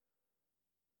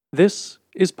This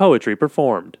is Poetry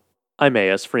Performed. I'm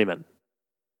A.S. Freeman.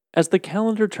 As the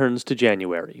calendar turns to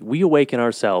January, we awaken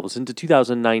ourselves into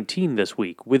 2019 this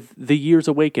week with The Year's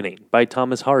Awakening by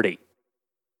Thomas Hardy.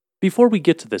 Before we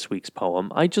get to this week's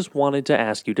poem, I just wanted to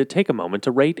ask you to take a moment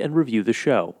to rate and review the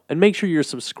show, and make sure you're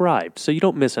subscribed so you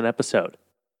don't miss an episode.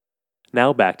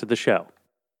 Now back to the show.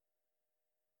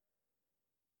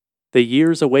 The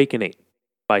Year's Awakening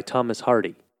by Thomas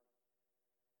Hardy.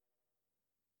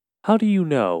 How do you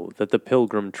know that the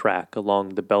pilgrim track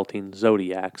along the belting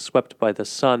zodiac, swept by the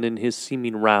sun in his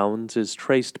seeming rounds, is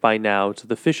traced by now to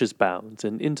the fish's bounds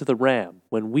and into the ram,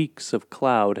 when weeks of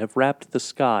cloud have wrapped the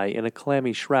sky in a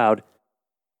clammy shroud,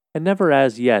 and never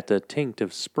as yet a tinct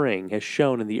of spring has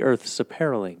shone in the earth's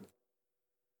appareling?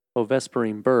 O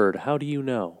vespering bird, how do you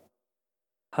know?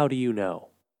 How do you know?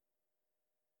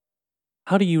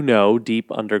 How do you know,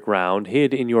 deep underground,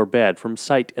 hid in your bed from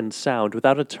sight and sound,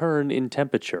 without a turn in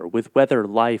temperature, with weather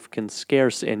life can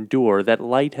scarce endure, that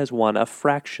light has won a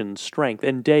fraction strength,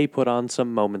 and day put on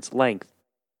some moment's length,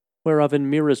 whereof in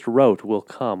merest rote will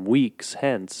come, weeks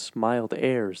hence, mild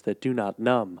airs that do not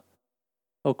numb?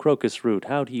 O crocus root,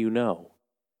 how do you know?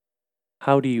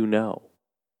 How do you know?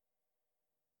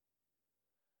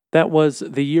 That was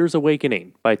The Year's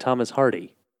Awakening by Thomas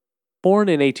Hardy. Born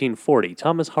in 1840,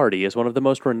 Thomas Hardy is one of the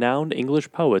most renowned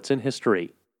English poets in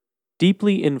history.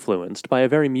 Deeply influenced by a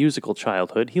very musical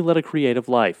childhood, he led a creative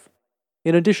life.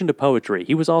 In addition to poetry,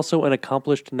 he was also an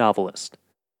accomplished novelist.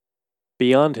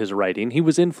 Beyond his writing, he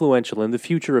was influential in the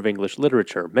future of English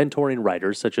literature, mentoring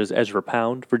writers such as Ezra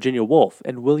Pound, Virginia Woolf,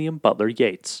 and William Butler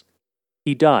Yeats.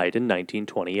 He died in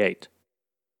 1928.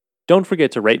 Don't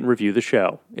forget to rate and review the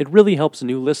show. It really helps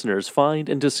new listeners find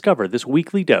and discover this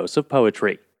weekly dose of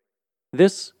poetry.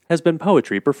 This has been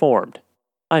Poetry Performed.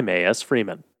 I'm A.S.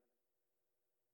 Freeman.